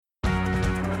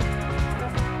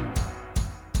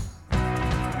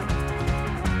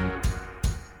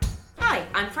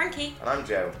I'm Frankie. And I'm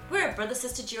Joe. We're a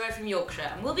brother-sister duo from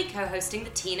Yorkshire and we'll be co-hosting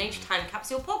the Teenage Time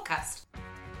Capsule podcast.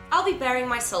 I'll be bearing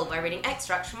my soul by reading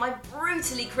extracts from my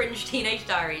brutally cringe teenage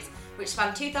diaries, which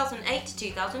span 2008 to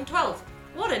 2012.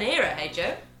 What an era, hey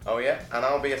Joe? Oh yeah, and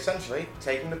I'll be essentially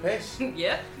taking the piss.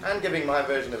 Yeah. And giving my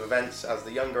version of events as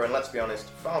the younger and, let's be honest,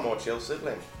 far more chill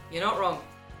sibling. You're not wrong.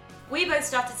 We both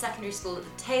started secondary school at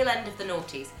the tail end of the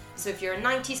noughties, so if you're a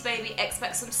 90s baby,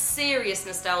 expect some serious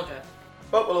nostalgia.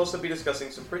 But we'll also be discussing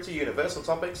some pretty universal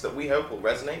topics that we hope will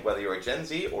resonate whether you're a Gen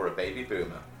Z or a baby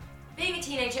boomer. Being a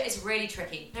teenager is really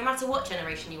tricky, no matter what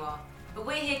generation you are. But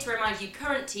we're here to remind you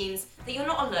current teens that you're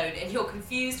not alone in your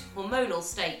confused, hormonal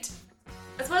state.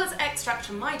 As well as extracts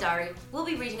from my diary, we'll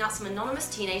be reading out some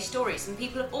anonymous teenage stories from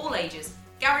people of all ages,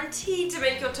 guaranteed to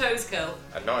make your toes curl.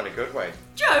 And not in a good way.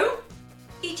 Joe!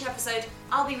 Each episode,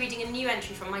 I'll be reading a new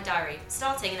entry from my diary,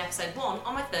 starting in episode 1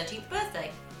 on my 13th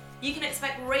birthday. You can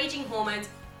expect raging hormones,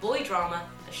 boy drama,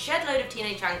 a shed load of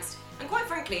teenage angst, and quite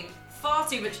frankly, far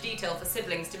too much detail for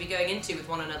siblings to be going into with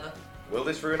one another. Will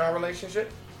this ruin our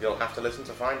relationship? You'll have to listen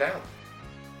to find out.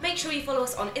 Make sure you follow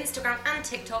us on Instagram and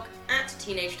TikTok at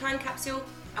Teenage Time Capsule,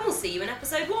 and we'll see you in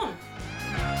episode 1.